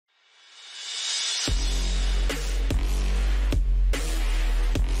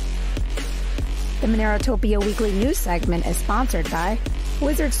The MoneroTopia weekly news segment is sponsored by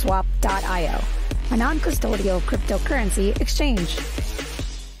WizardSwap.io, a non-custodial cryptocurrency exchange.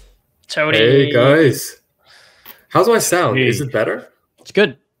 Tony. Hey guys, how's my sound? Hey. Is it better? It's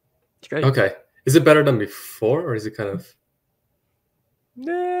good. It's great. Okay. Is it better than before, or is it kind of?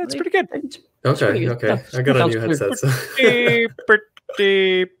 Yeah, it's pretty good. Okay, pretty good. okay. Yeah, I got a sounds new clear. headset. So.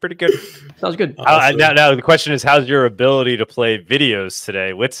 pretty good. Sounds good. Awesome. Now the question is, how's your ability to play videos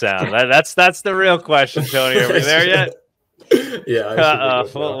today with sound? That's the real question, Tony. Are we there yet? Yeah.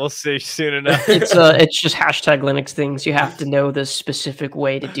 We'll see soon enough. It's just hashtag Linux things. You have to know the specific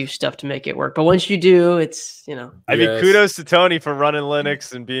way to do stuff to make it work. But once you do, it's I mean, kudos to Tony for running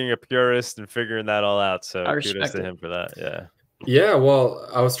Linux and being a purist and figuring that all out. So kudos to him for that. Yeah. Yeah. Well,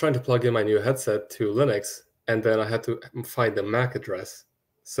 I was trying to plug in my new headset to Linux, and then I had to find the MAC address.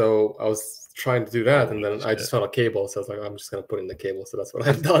 So I was trying to do that, and then I just found a cable. So I was like, I'm just gonna put in the cable. So that's what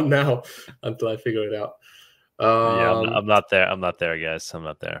I've done now until I figure it out. Yeah, I'm not there. I'm not there, guys. I'm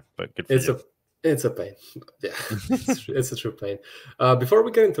not there. But good for you. It's a pain. Yeah, it's a true pain. Before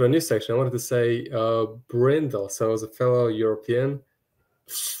we get into the news section, I wanted to say, Brindle. So as a fellow European,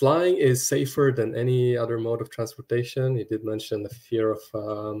 flying is safer than any other mode of transportation. You did mention the fear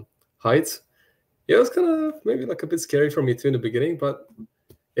of heights. Yeah, it was kind of maybe like a bit scary for me too in the beginning, but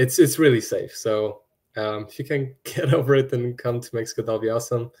it's really safe. So if you can get over it and come to Mexico, that'll be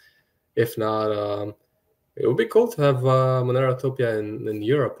awesome. If not, it would be cool to have MoneroTopia in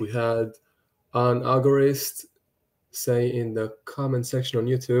Europe. We had an algorist say in the comment section on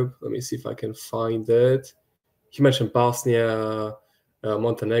YouTube. Let me see if I can find it. He mentioned Bosnia,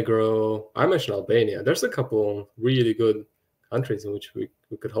 Montenegro. I mentioned Albania. There's a couple really good countries in which we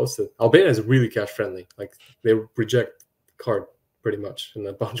could host it. Albania is really cash friendly. Like they reject card pretty much in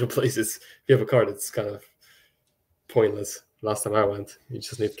a bunch of places. If you have a card, it's kind of pointless. Last time I went, you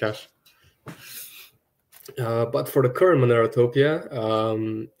just need cash. But for the current MoneroTopia,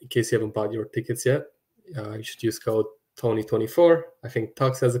 in case you haven't bought your tickets yet, you should use code Tony24. I think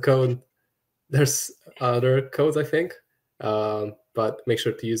Tux has a code. There's other codes, I think. But make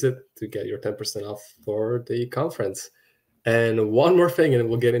sure to use it to get your 10% off for the conference. And one more thing, and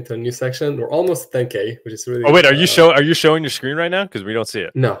we'll get into a new section. We're almost 10K, which is really. Oh wait, are you showing your screen right now? Because we don't see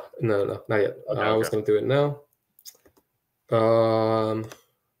it. No, not yet. Okay, I was going to do it now.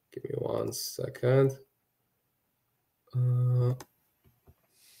 Give me 1 second.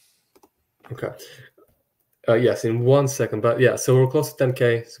 Okay. Yes, in 1 second. But yeah, so we're close to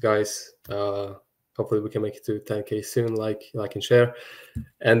 10K, so guys. Hopefully we can make it to 10K soon, like and share.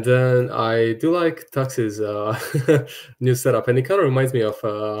 And then I do like Tux's new setup, and it kind of reminds me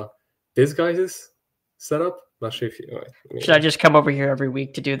of this guy's setup. Not sure if you. Should I just come over here every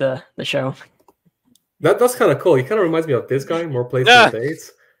week to do the show? That's kind of cool. He kind of reminds me of this guy, more plays, more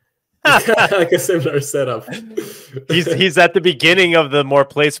dates. Like a similar setup. He's at the beginning of the more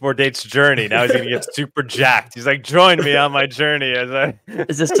plates, more dates journey. Now he's gonna get super jacked. He's like, join me on my journey.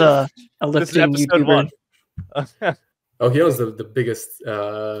 Is this a lifting YouTuber? Oh, he owns the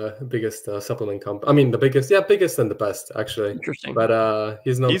biggest supplement company. I mean, the biggest and the best, actually. Interesting. But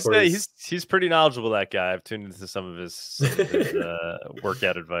he's known for he's pretty knowledgeable. That guy. I've tuned into some of his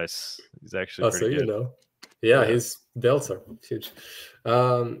workout advice. He's actually pretty good. Yeah, his delts are huge.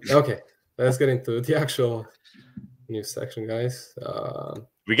 Okay, let's get into the actual news section, guys.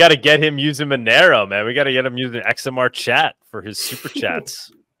 We got to get him using Monero, man. We got to get him using XMR chat for his super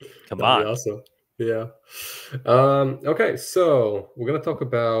chats. Come on. Awesome. Yeah. Okay, so we're gonna talk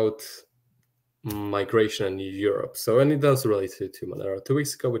about migration in Europe. And it does relate to Monero. 2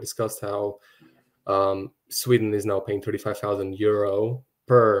 weeks ago, we discussed how Sweden is now paying 35,000 euro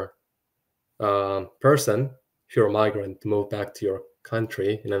per person if you're a migrant to move back to your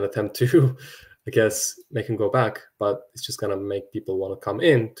country in an attempt to, I guess, make them go back. But it's just gonna make people want to come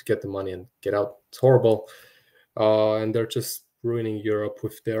in to get the money and get out. It's horrible, and they're just ruining Europe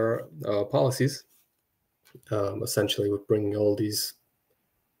with their policies. Essentially, with bringing all these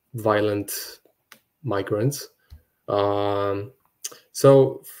violent migrants.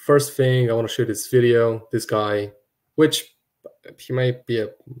 So first thing, I want to show this video. This guy, which he might be a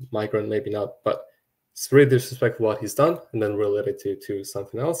migrant, maybe not, but it's really disrespectful what he's done, and then relate it to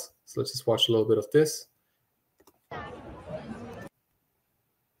something else. So let's just watch a little bit of this.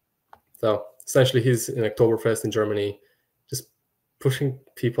 So essentially, he's in Oktoberfest in Germany, just pushing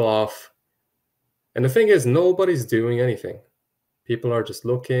people off. And the thing is, nobody's doing anything. People are just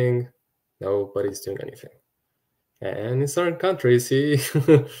looking. Nobody's doing anything. And in certain countries,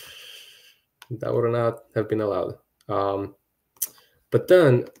 that would not have been allowed. But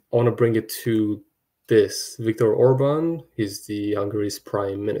then I want to bring it to this. Viktor Orban, he's the Hungary's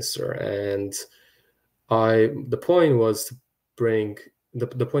prime minister. And the point was to bring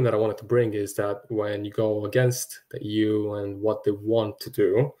the point that I wanted to bring is that when you go against the EU and what they want to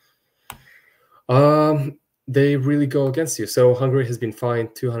do, they really go against you. So Hungary has been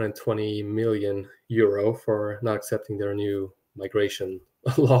fined 220 million euro for not accepting their new migration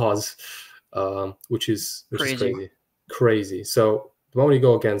laws, which is crazy. So the moment you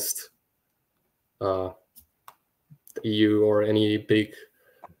go against the EU or any big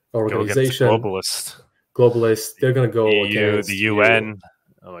organization, globalists, they're going to go against the UN.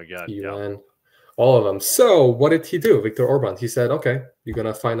 Oh my God, UN, all of them. So what did he do, Viktor Orban? He said, "Okay, you're going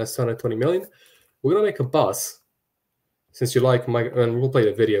to fine us 220 million. We're going to make a bus, since you like and we'll play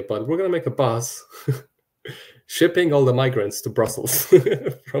the video, but we're going to make a bus shipping all the migrants to Brussels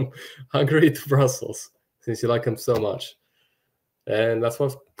from Hungary to Brussels, since you like them so much." And that's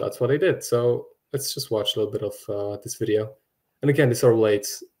what they did. So let's just watch a little bit of this video. And again, this all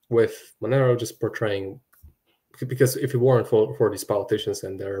relates with Monero just portraying, because if it weren't for these politicians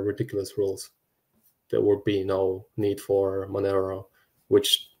and their ridiculous rules, there would be no need for Monero,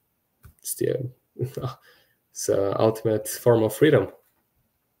 which is the it's the ultimate form of freedom.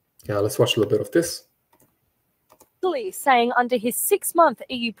 Yeah, let's watch a little bit of this. Saying under his 6-month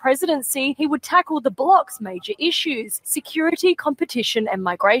EU presidency, he would tackle the bloc's major issues: security, competition, and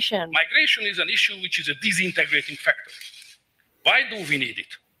migration. Migration is an issue which is a disintegrating factor. Why do we need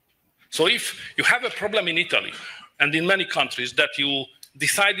it? So if you have a problem in Italy and in many countries that you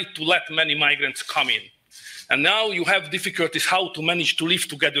decided to let many migrants come in, and now you have difficulties how to manage to live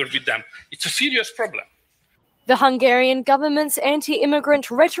together with them, it's a serious problem. The Hungarian government's anti-immigrant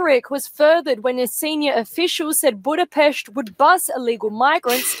rhetoric was furthered when a senior official said Budapest would bus illegal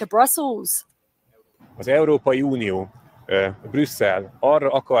migrants to Brussels. Az Európai Unió, Brüsszel arra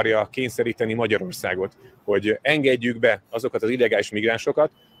akarja kényszeríteni Magyarországot, hogy engedjük be azokat az illegális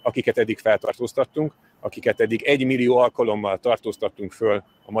migránsokat, akiket eddig feltartóztattunk, akiket eddig 1 millió alkalommal tartóztattunk föl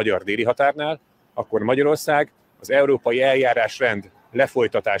a magyar déli határnál, akkor Magyarország az európai eljárásrend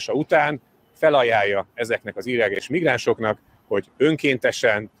lefolytatása után felajánlja ezeknek az illegális migránsoknak, hogy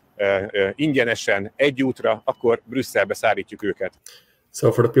önkéntesen, ingyenesen, egy útra, akkor Brüsszelbe szállítjuk őket.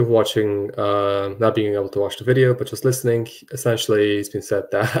 So for the people watching, not being able to watch the video, but just listening, essentially it's been said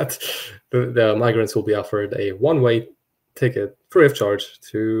that the migrants will be offered a one-way ticket, free of charge,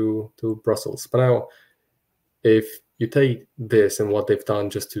 to Brussels. But now, if you take this and what they've done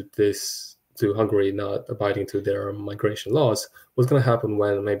just to Hungary not abiding to their migration laws, what's going to happen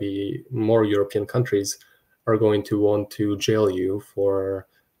when maybe more European countries are going to want to jail you for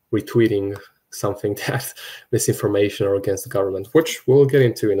retweeting something that misinformation or against the government, which we'll get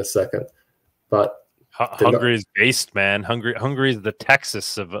into in a second. But Hungary is based, man. Hungary is the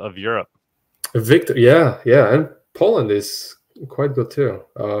Texas of Europe. Victor, yeah, and Poland is quite good too.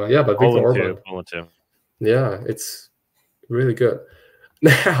 Yeah, but Viktor Orban, Poland too. Yeah, it's really good.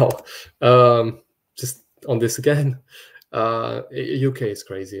 Now, just on this again, UK is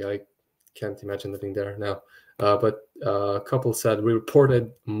crazy. I can't imagine living there now. But a couple said, we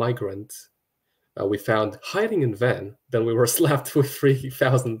reported migrant we found hiding in van, then we were slapped with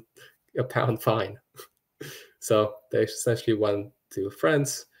 £3,000 fine. So they essentially went to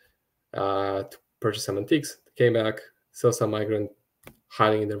France to purchase some antiques. They came back, saw some migrant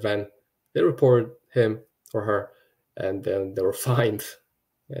hiding in their van. They reported him or her, and then they were fined.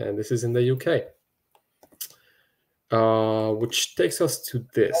 And this is in the UK. Which takes us to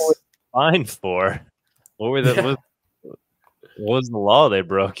this. What was fined for? What were the what was the law they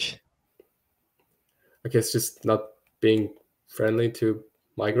broke? I guess just not being friendly to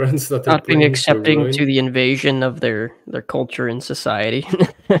migrants, that not being accepting to the invasion of their culture and society.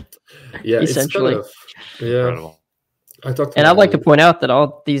 Yeah, essentially. It's kind of, yeah. I'd like to point out that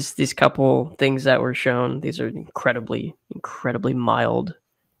all these couple things that were shown, these are incredibly mild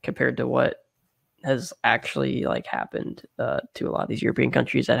compared to what has actually happened to a lot of these European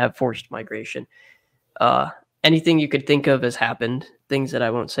countries that have forced migration. Anything you could think of has happened, things that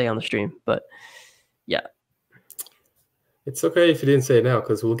I won't say on the stream, but yeah. It's okay if you didn't say it now,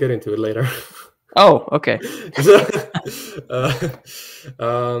 because we'll get into it later. Oh, okay.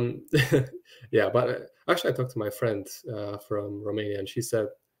 Yeah, but actually I talked to my friend from Romania, and she said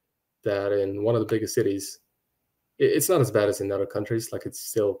that in one of the biggest cities, it's not as bad as in other countries, it's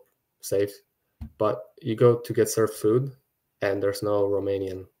still safe, but you go to get served food and there's no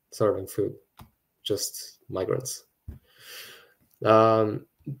Romanian serving food, just migrants.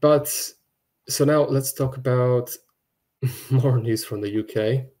 But so now let's talk about more news from the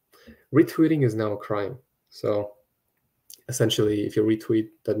UK. Retweeting is now a crime. So essentially, if you retweet,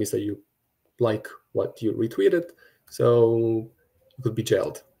 that means that you like what you retweeted. So you could be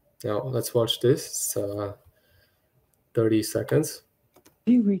jailed. Now let's watch this. 30 seconds.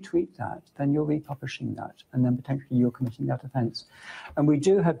 If you retweet that, then you're republishing that, and then potentially you're committing that offence. And we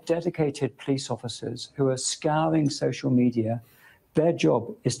do have dedicated police officers who are scouring social media. Their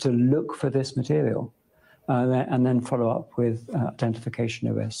job is to look for this material and then follow up with identification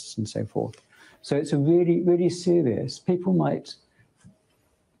arrests and so forth. So it's a really, really serious. People might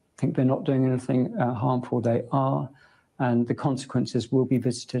think they're not doing anything harmful. They are, and the consequences will be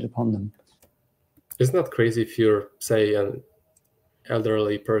visited upon them. Isn't that crazy if you're, say, an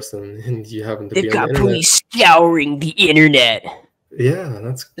elderly person and you happen to be They've on got the police scouring the internet. Yeah,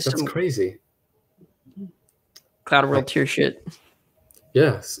 that's Some- crazy. Cloud World tier shit.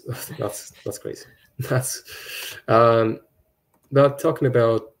 Yes, that's crazy. That's not talking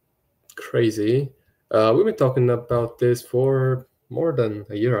about crazy. We've been talking about this for more than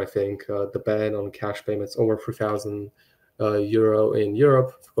a year, I think. The ban on cash payments over 3,000 euro in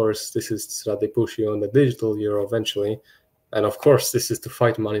Europe. Of course, this is so that they push you on the digital euro eventually. And of course, this is to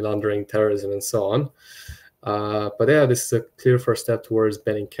fight money laundering, terrorism, and so on. But yeah, this is a clear first step towards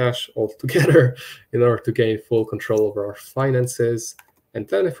banning cash altogether in order to gain full control over our finances. And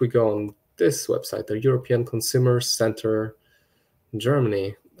then if we go on this website, the European Consumer Center in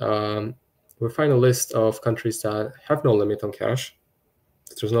Germany, we find a list of countries that have no limit on cash.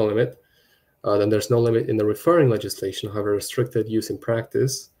 There's no limit. Then there's no limit in the referring legislation, however, restricted use in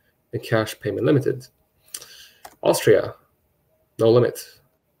practice, and cash payment limited. Austria, no limit.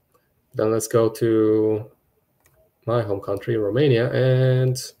 Then let's go to my home country, Romania,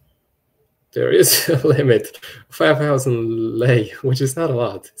 and there is a limit, 5,000 lei, which is not a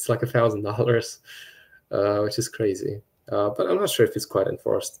lot. It's like $1,000, which is crazy. But I'm not sure if it's quite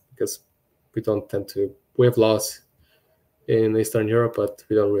enforced because we don't tend to. We have laws in Eastern Europe, but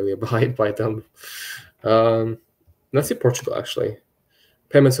we don't really abide by them. Let's see Portugal, actually.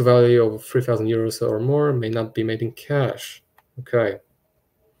 Payments of value of 3,000 euros or more may not be made in cash. Okay.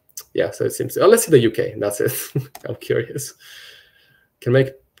 Yeah, so it seems. Oh, let's see the UK. That's it. I'm curious. Can make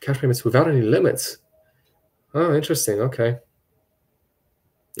cash payments without any limits. Oh, interesting. Okay.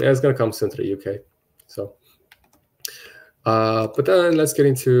 Yeah, it's gonna come soon to the UK. So, but then let's get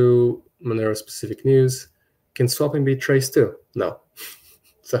into Monero specific news. Can swapping be traced too? No.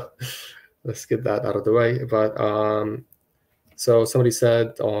 So let's get that out of the way. But so somebody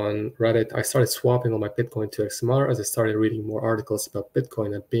said on Reddit, I started swapping all my Bitcoin to XMR as I started reading more articles about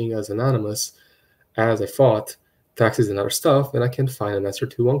Bitcoin and being as anonymous as I thought, taxes and other stuff, and I can't find an answer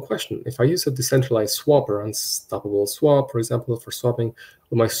to one question. If I use a decentralized swapper, Unstoppable Swap, for example, for swapping,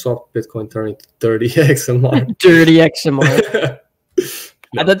 will my swapped Bitcoin turn into dirty XMR? Dirty XMR.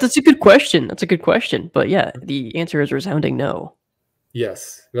 No. That's a good question. That's a good question. But yeah, the answer is resounding no.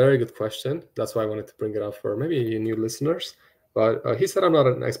 Yes, very good question. That's why I wanted to bring it up for maybe new listeners. But he said I'm not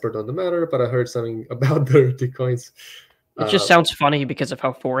an expert on the matter, but I heard something about dirty coins. It just sounds funny because of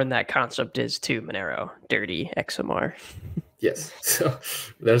how foreign that concept is to Monero. Dirty XMR. Yes. So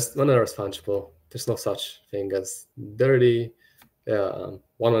there's Monero is fungible. There's no such thing as dirty. One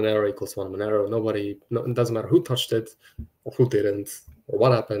Monero equals one Monero. It doesn't matter who touched it or who didn't or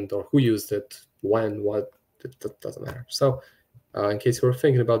what happened or who used it, when, what, it doesn't matter. So in case you were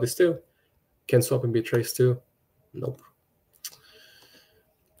thinking about this too, can swapping be traced too? Nope.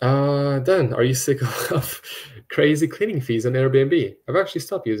 Then, are you sick of crazy cleaning fees on Airbnb? I've actually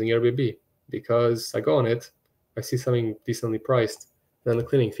stopped using Airbnb because I go on it, I see something decently priced, then the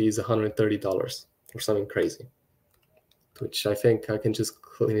cleaning fee is $130 or something crazy, which I think I can just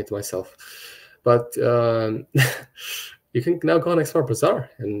clean it myself. But you can now go on Export Bazaar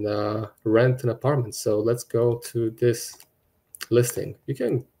and rent an apartment. So let's go to this listing. You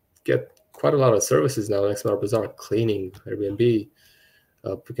can get quite a lot of services now on Export Bazaar: cleaning, Airbnb.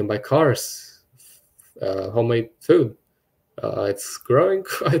 We can buy cars, homemade food. It's growing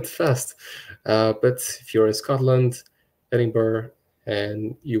quite fast. But if you're in Scotland, Edinburgh,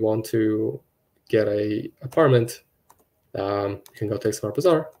 and you want to get an apartment, you can go to Export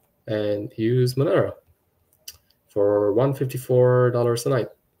Bazaar and use Monero for $154 a night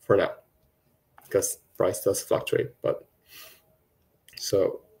for now, because price does fluctuate. But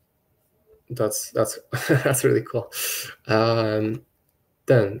so that's that's really cool.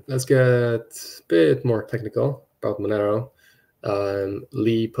 Then let's get a bit more technical about Monero.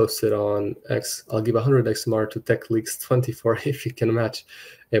 Lee posted on X, I'll give 100 XMR to TechLeaks24 if you can match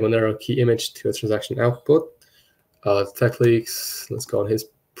a Monero key image to a transaction output. TechLeaks, let's go on his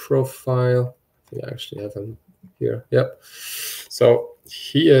profile. I think I actually have him here. Yep. So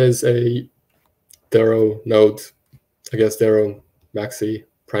he is a Dero node, I guess Dero maxi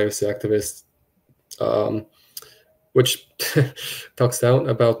privacy activist. which talks down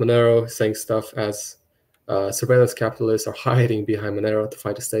about Monero, saying stuff as surveillance capitalists are hiding behind Monero to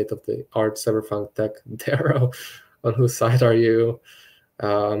fight the state-of-the-art cyberpunk tech. Darrow, on whose side are you?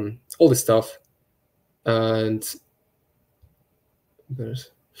 All this stuff. And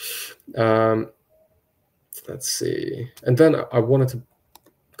there's, let's see. And then I wanted to,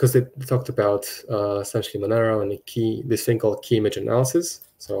 because they talked about essentially Monero and this thing called key image analysis.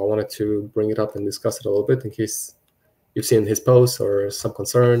 So I wanted to bring it up and discuss it a little bit in case you've seen his posts or some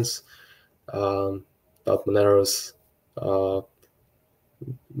concerns about Monero's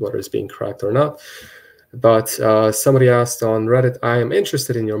whether it's being cracked or not. But somebody asked on Reddit, I am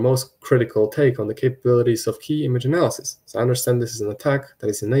interested in your most critical take on the capabilities of key image analysis. So I understand this is an attack that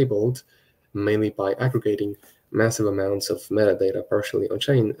is enabled mainly by aggregating massive amounts of metadata, partially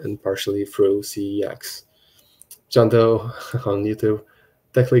on-chain and partially through CEX. John Doe on YouTube,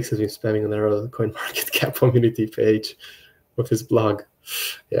 TechLeaks has been spamming Monero CoinMarketCap community page with his blog.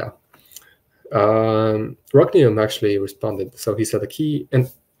 Yeah. Rockneum actually responded. So he said the key,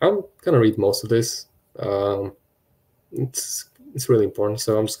 and I'm going to read most of this. It's really important,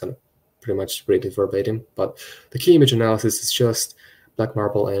 so I'm just going to pretty much read it verbatim. But the key image analysis is just Black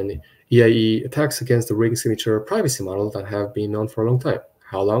Marble and EIE attacks against the ring signature privacy model that have been known for a long time.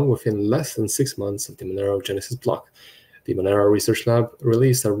 How long? Within less than 6 months of the Monero Genesis block. The Monero Research Lab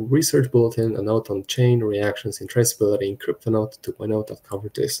released a research bulletin, a note on chain reactions in traceability in CryptoNote 2.0 that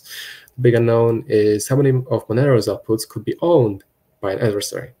covered this. The big unknown is how many of Monero's outputs could be owned by an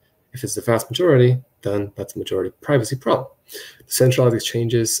adversary. If it's the vast majority, then that's a majority privacy problem. The centralized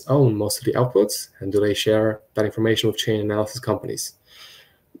exchanges own most of the outputs, and do they share that information with chain analysis companies?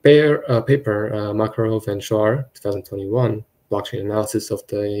 Paper Macro Venture 2021 blockchain analysis of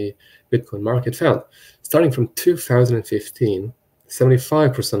the Bitcoin market found, starting from 2015,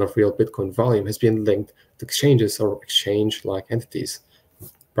 75% of real Bitcoin volume has been linked to exchanges or exchange-like entities.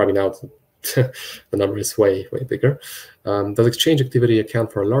 Probably now the number is way, way bigger. Does exchange activity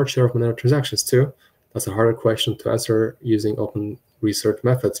account for a large share of Monero transactions too? That's a harder question to answer using open research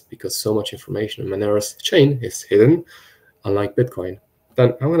methods because so much information in Monero's chain is hidden, unlike Bitcoin.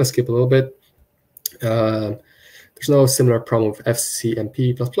 Then I'm going to skip a little bit. There's no similar problem with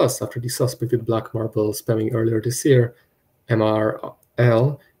FCMP++ after the suspected Black Marble spamming earlier this year.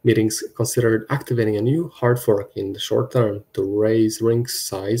 MRL meetings considered activating a new hard fork in the short term to raise ring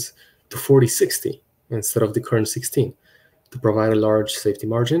size to 4060 instead of the current 16 to provide a large safety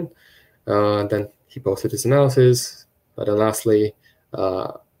margin. Then he posted his analysis. But then lastly,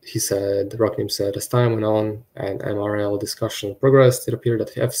 he said, Rockneam said, as time went on and MRL discussion progressed, it appeared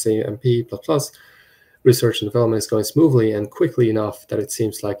that the FCMP++ research and development is going smoothly and quickly enough that it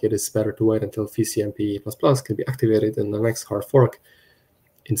seems like it is better to wait until VCMP++ can be activated in the next hard fork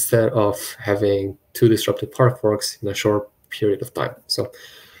instead of having two disruptive hard forks in a short period of time. So,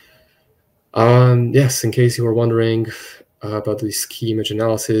 yes, in case you were wondering about this key image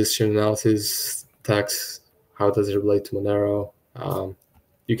analysis, chain analysis, attacks, how does it relate to Monero,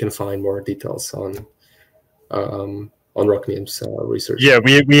 you can find more details on Rockneam's research. Yeah,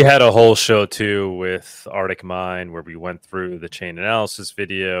 we had a whole show too with Arctic Mind where we went through the chain analysis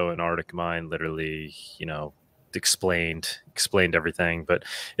video, and Arctic Mind literally, explained everything. But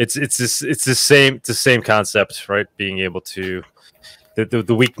it's the same concept, right? Being able to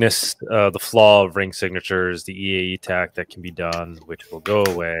the weakness, the flaw of ring signatures, the EAE attack that can be done, which will go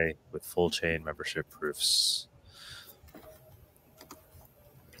away with full chain membership proofs.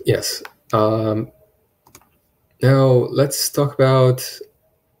 Yes. Now let's talk about,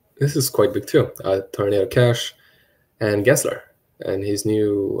 this is quite big too, Tornado Cash and Gensler and his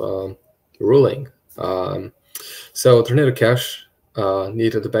new ruling. So Tornado Cash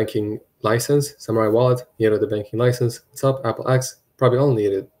needed the banking license. Samurai Wallet needed the banking license. What's up? Apple X probably all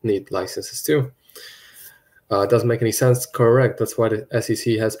need licenses too. Doesn't make any sense. Correct. That's why the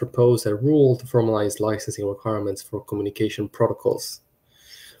SEC has proposed a rule to formalize licensing requirements for communication protocols.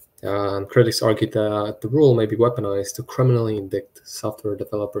 Critics argue that the rule may be weaponized to criminally indict software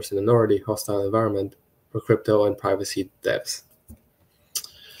developers in an already hostile environment for crypto and privacy devs.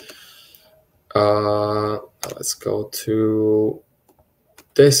 Let's go to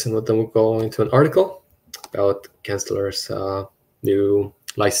this, and then we'll go into an article about Gensler's new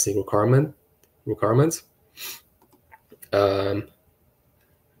licensing requirements.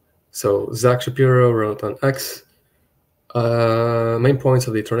 So Zach Shapiro wrote on X, main points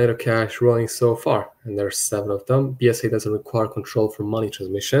of the Tornado Cash ruling so far, and there's 7 of them. BSA doesn't require control for money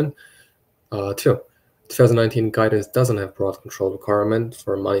transmission. 2, 2019 guidance doesn't have broad control requirement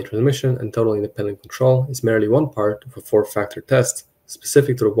for money transmission, and total independent control is merely one part of a 4-factor test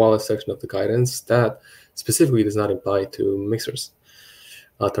specific to the wallet section of the guidance that specifically does not apply to mixers.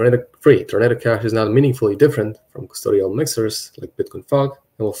 Tornado Cash is not meaningfully different from custodial mixers like Bitcoin Fog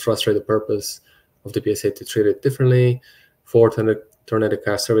and will frustrate the purpose of the PSA to treat it differently. 4, Tornado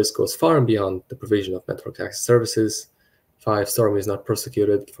Cash service goes far and beyond the provision of network access services. 5, Storm is not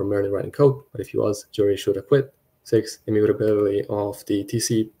prosecuted for merely writing code, but if he was, jury should acquit. 6, immutability of the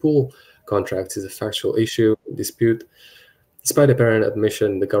TC pool contracts is a factual issue dispute, despite apparent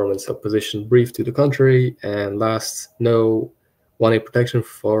admission the government's opposition brief to the contrary. And last, no 1A protection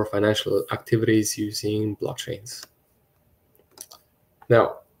for financial activities using blockchains.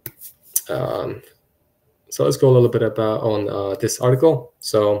 Now, so let's go a little bit on this article.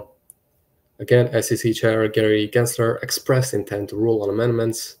 So again, SEC Chair Gary Gensler expressed intent to rule on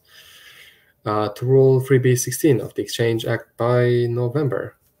amendments to Rule 3B16 of the Exchange Act by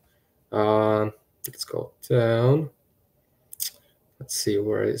November. Let's go down. Let's see,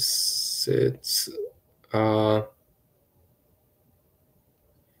 where is it?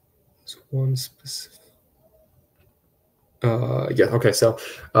 One specific. Yeah, okay. So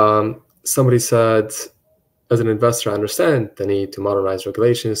somebody said, as an investor, I understand the need to modernize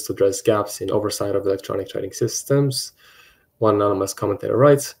regulations to address gaps in oversight of electronic trading systems. One anonymous commentator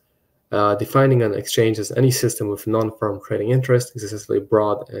writes, defining an exchange as any system with non-firm trading interest is excessively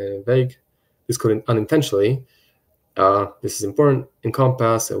broad and vague. This could unintentionally, this is important,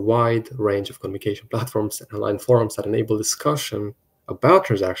 encompass a wide range of communication platforms and online forums that enable discussion about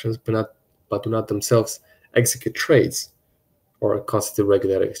transactions, but do not themselves execute trades or constitute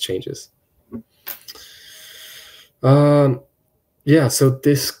regulated exchanges. Yeah, so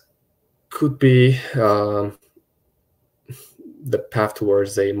this could be the path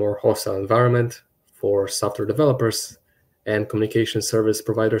towards a more hostile environment for software developers and communication service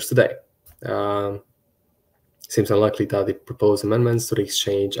providers today. Seems unlikely that the proposed amendments to the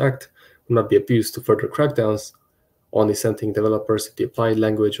Exchange Act will not be abused to further crackdowns on dissenting developers if the applied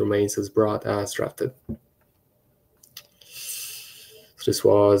language remains as broad as drafted. So this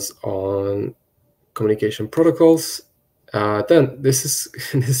was on communication protocols. Then this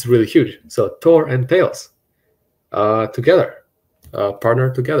is really huge. So Tor and Tails together,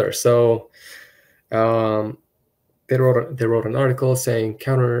 partner together. So they wrote an article saying,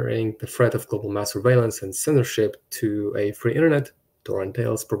 countering the threat of global mass surveillance and censorship to a free internet, Tor and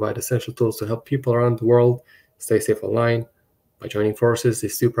Tails provide essential tools to help people around the world stay safe online. By joining forces,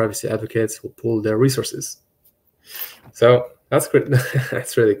 these two privacy advocates will pool their resources. So that's great.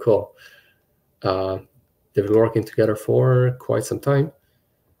 That's really cool. They've been working together for quite some time.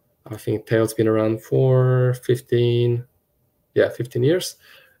 I think Tails been around for 15 years.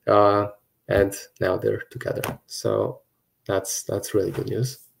 And now they're together. So that's really good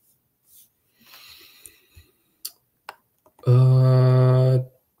news.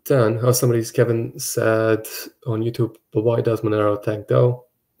 Then, Kevin said on YouTube, but why does Monero thank Doe?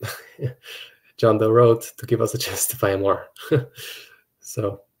 John Doe wrote to give us a chance to buy more.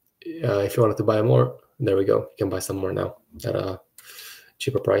 So if you wanted to buy more, there we go. You can buy some more now at a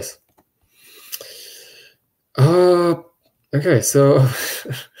cheaper price. Okay, so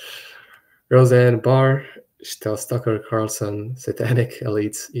Roseanne Barr, she tells Tucker Carlson satanic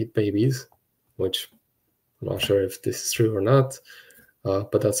elites eat babies, which I'm not sure if this is true or not,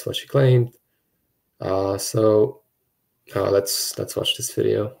 but that's what she claimed. So let's watch this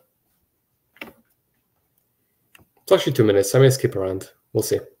video. It's actually 2 minutes. I may skip around. We'll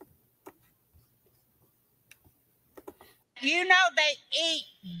see. You know they eat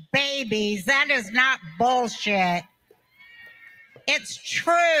babies. That is not bullshit. It's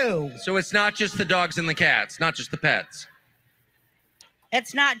true. So it's not just the dogs and the cats, not just the pets.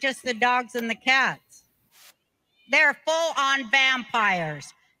 It's not just the dogs and the cats. They're full-on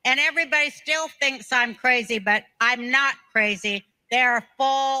vampires. And everybody still thinks I'm crazy, but I'm not crazy. They're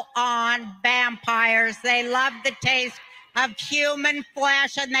full-on vampires. They love the taste of human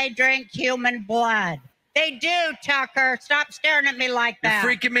flesh and they drink human blood. They do, Tucker. Stop staring at me like that.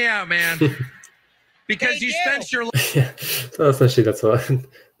 You're freaking me out, man. Because you spent your life. Yeah. So essentially, that's what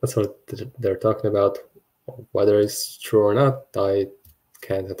they're talking about. Whether it's true or not, I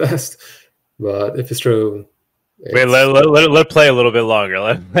can't attest. But if it's true, wait, let play a little bit longer.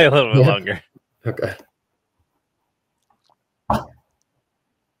 Let play a little bit longer. Okay.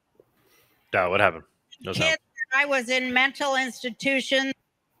 No, what happened? No sound. I was in mental institutions.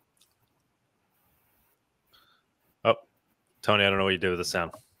 Oh, Tony, I don't know what you did with the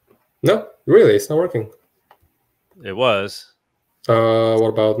sound. No, really, it's not working. It was. What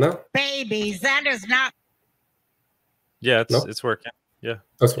about now? Babies, that is not. Yeah, it's working. Yeah.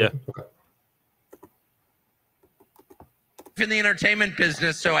 That's working. Okay. In the entertainment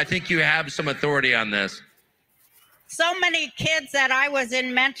business, so I think you have some authority on this. so many kids that I was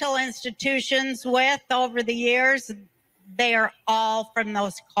in mental institutions with over the years, they are all from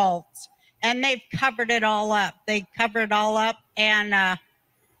those cults. And they've covered it all up. They covered it all up. And,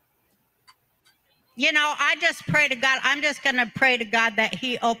 you know, I just pray to God. I'm just going to pray to God that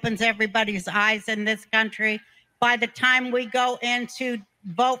he opens everybody's eyes in this country. By the time we go in to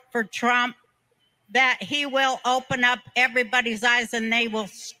vote for Trump, that he will open up everybody's eyes and they will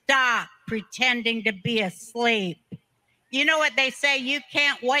stop pretending to be asleep. You know what they say? You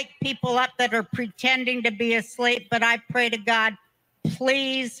can't wake people up that are pretending to be asleep, but I pray to God,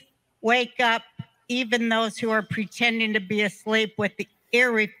 please wake up even those who are pretending to be asleep with the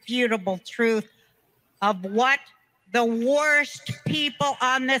irrefutable truth of what the worst people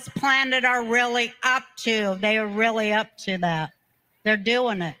on this planet are really up to. They are really up to that. They're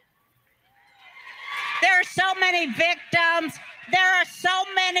doing it. There are so many victims. There are so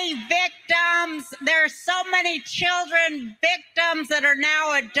many victims. There are so many children victims that are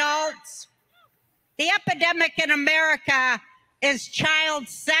now adults. The epidemic in America is child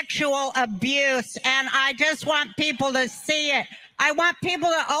sexual abuse, and I just want people to see it. I want people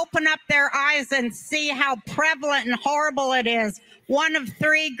to open up their eyes and see how prevalent and horrible it is. 1 of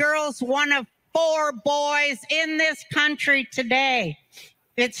 3 girls, 1 of 4 boys in this country today.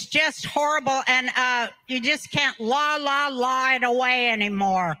 It's just horrible, and you just can't lie it away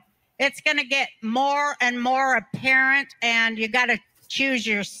anymore. It's going to get more and more apparent, and you got to choose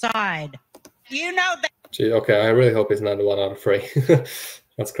your side. You know that. Gee, okay, I really hope it's not 1 out of 3.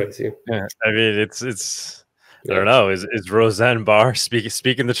 That's crazy. Yeah, I mean, it's. I don't know. Is Roseanne Barr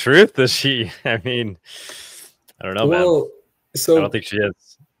speaking the truth? Does she? I mean, I don't know, man. So I don't think she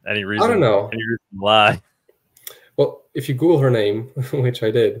has any reason. I don't know. Any reason to lie. Well, if you Google her name, which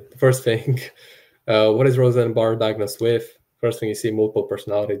I did, the first thing, what is Roseanne Barr diagnosed with? First thing you see, multiple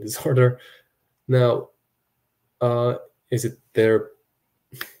personality disorder. Now, is it there?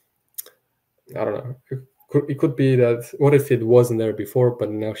 I don't know. It could be that, what if it wasn't there before, but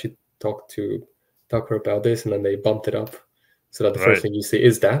now she talked to her about this, and then they bumped it up so that the first thing you see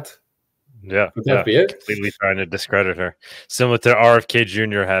is that. Yeah, would that be it? Completely trying to discredit her. Similar to RFK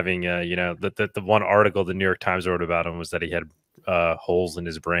Jr. having, you know, the one article the New York Times wrote about him was that he had holes in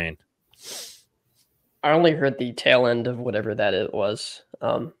his brain. I only heard the tail end of whatever that it was.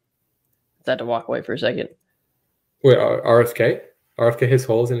 Had to walk away for a second. Wait, RFK? RFK has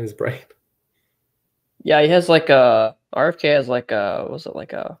holes in his brain? Yeah, he has like a RFK has like a, was it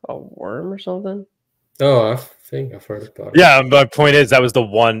like a worm or something? Oh, I think I've heard about it. Yeah, my point is that was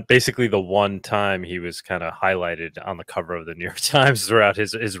basically the one time he was kind of highlighted on the cover of the New York Times throughout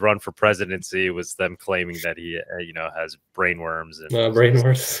his run for presidency, was them claiming that he you know, has brain worms and brain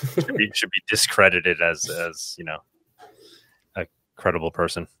worms should be discredited as you know, a credible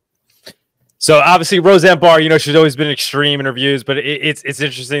person. So obviously Roseanne Barr, you know, she's always been extreme in her views, but it's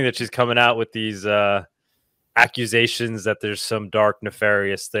interesting that she's coming out with these accusations that there's some dark,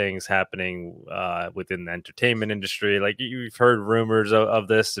 nefarious things happening within the entertainment industry. Like, you've heard rumors of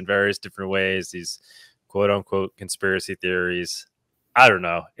this in various different ways, these quote unquote conspiracy theories. I don't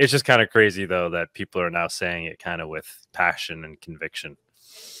know. It's just kind of crazy, though, that people are now saying it kind of with passion and conviction.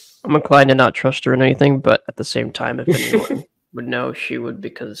 I'm inclined to not trust her in anything, but at the same time, if anyone would know, she would,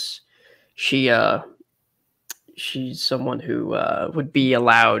 because she's someone who would be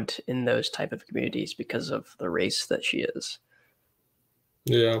allowed in those type of communities because of the race that she is.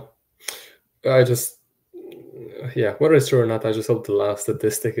 Yeah. Whether it's true or not, I just hope the last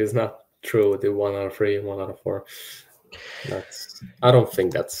statistic is not true with the 1 out of 3 and 1 out of 4. I don't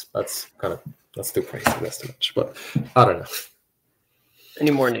think that's too crazy. That's too much, but I don't know.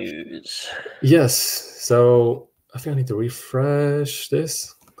 Any more news? Yes. So I think I need to refresh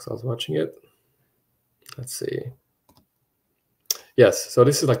this because I was watching it. Let's see. Yes, so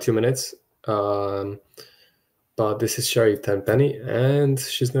this is like 2 minutes. But this is Sherry Tenpenny, and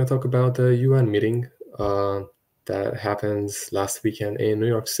she's going to talk about the UN meeting that happened last weekend in New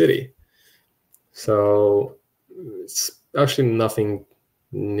York City. So it's actually nothing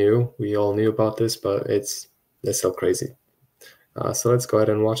new. We all knew about this, but it's so crazy. So let's go ahead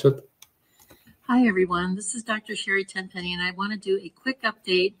and watch it. Hi, everyone. This is Dr. Sherry Tenpenny, and I want to do a quick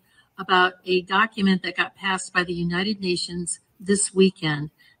update about a document that got passed by the United Nations this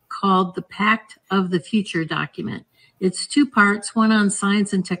weekend called the Pact of the Future document. It's 2 parts, one on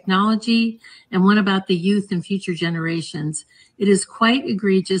science and technology and one about the youth and future generations. It is quite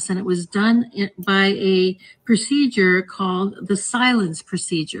egregious, and it was done by a procedure called the silence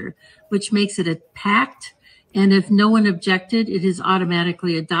procedure, which makes it a pact. And if no one objected, it is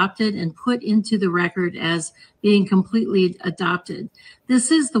automatically adopted and put into the record as being completely adopted. This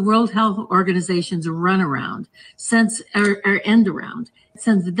is the World Health Organization's runaround, or end around.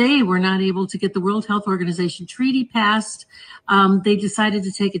 Since they were not able to get the World Health Organization treaty passed, they decided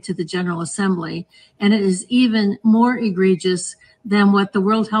to take it to the General Assembly. And it is even more egregious than what the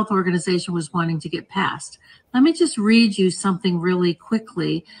World Health Organization was wanting to get passed. Let me just read you something really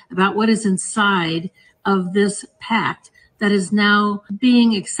quickly about what is inside of this pact that is now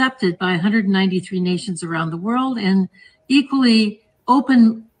being accepted by 193 nations around the world and equally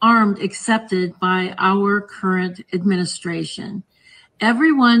open-armed accepted by our current administration.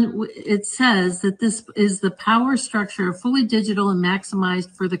 Everyone, it says that this is the power structure, fully digital and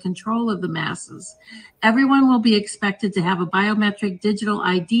maximized for the control of the masses. Everyone will be expected to have a biometric digital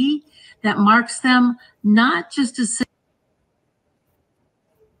ID that marks them not just as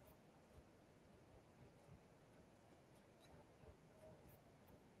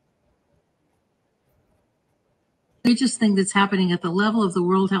egregious thing that's happening at the level of the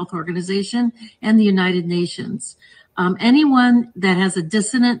World Health Organization and the United Nations. Anyone that has a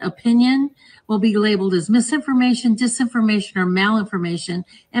dissonant opinion will be labeled as misinformation, disinformation, or malinformation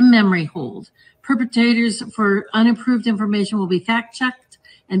and memory hold. Perpetrators for unapproved information will be fact-checked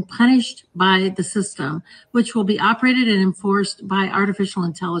and punished by the system, which will be operated and enforced by artificial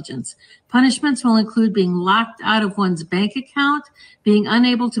intelligence. Punishments will include being locked out of one's bank account, being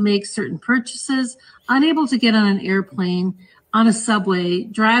unable to make certain purchases, unable to get on an airplane, on a subway,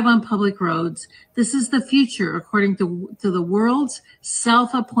 drive on public roads. This is the future, according to the world's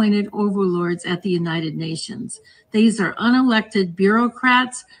self-appointed overlords at the United Nations. These are unelected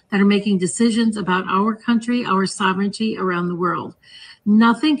bureaucrats that are making decisions about our country, our sovereignty around the world.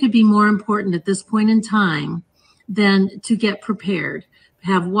 Nothing could be more important at this point in time than to get prepared,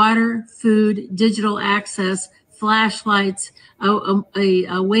 have water, food, digital access, flashlights,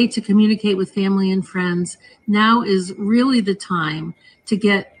 a way to communicate with family and friends. Now is really the time to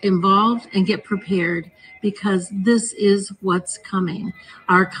get involved and get prepared, because this is what's coming.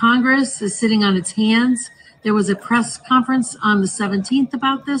 Our Congress is sitting on its hands. There was a press conference on the 17th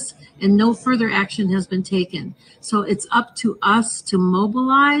about this, and no further action has been taken. So it's up to us to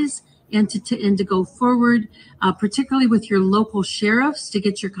mobilize and to go forward, particularly with your local sheriffs, to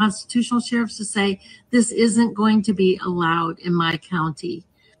get your constitutional sheriffs to say, this isn't going to be allowed in my county.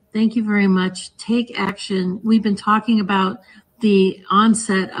 Thank you very much. Take action. We've been talking about the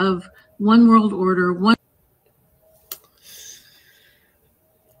onset of one world order.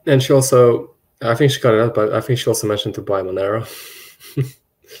 And she also, I think she got it up, but I think she also mentioned to buy Monero.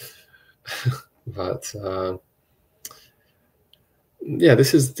 But yeah,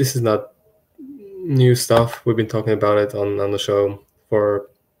 this is not new stuff. We've been talking about it on the show for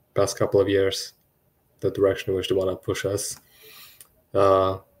past couple of years, the direction in which they want to push us,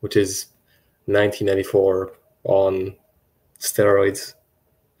 which is 1994 on steroids,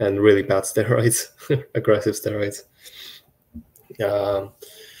 and really bad steroids, aggressive steroids.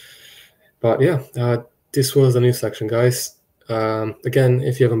 But yeah, this was the news section, guys. Again,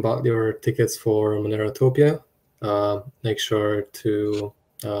 if you haven't bought your tickets for MoneroTopia, make sure to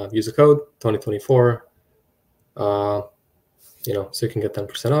use the code 2024, so you can get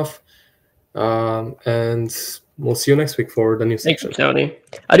 10% off. And we'll see you next week for the news section. Thank you, Tony.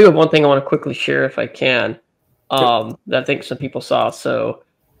 I do have one thing I want to quickly share, if I can, that I think some people saw. So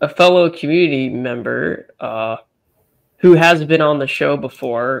a fellow community member who has been on the show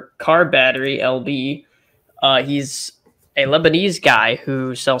before, Car Battery LB, he's a Lebanese guy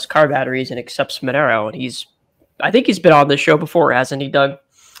who sells car batteries and accepts Monero, and I think he's been on the show before, hasn't he, Doug?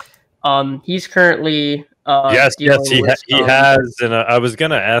 He's currently yes, he has, and I was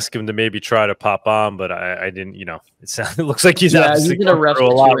gonna ask him to maybe try to pop on, but I didn't. It looks like he's obviously in a rough through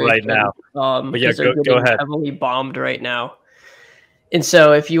a lot right situation, now. But yeah, go ahead. Heavily bombed right now, and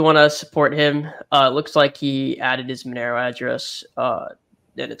so if you want to support him, it looks like he added his Monero address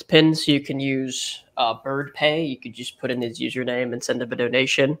and it's pinned, so you can use Bird Pay. You could just put in his username and send him a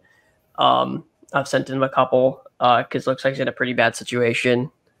donation. I've sent him a couple because it looks like he's in a pretty bad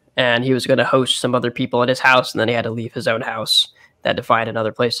situation. And he was going to host some other people at his house, and then he had to leave his own house. They had to find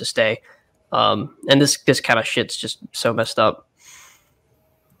another place to stay. And this kind of shit's just so messed up.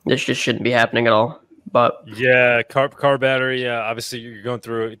 This just shouldn't be happening at all. But yeah, car battery. Obviously, you're going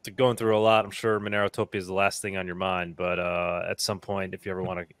through a lot. I'm sure MoneroTopia is the last thing on your mind. But at some point, if you ever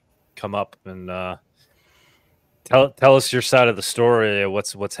want to come up and Tell us your side of the story.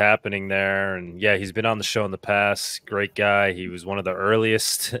 What's happening there? And yeah, he's been on the show in the past. Great guy. He was one of the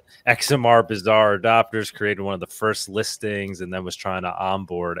earliest XMR Bazaar adopters. Created one of the first listings, and then was trying to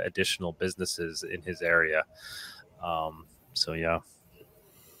onboard additional businesses in his area. So yeah,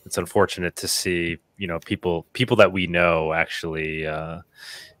 it's unfortunate to see people that we know actually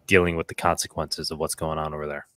dealing with the consequences of what's going on over there.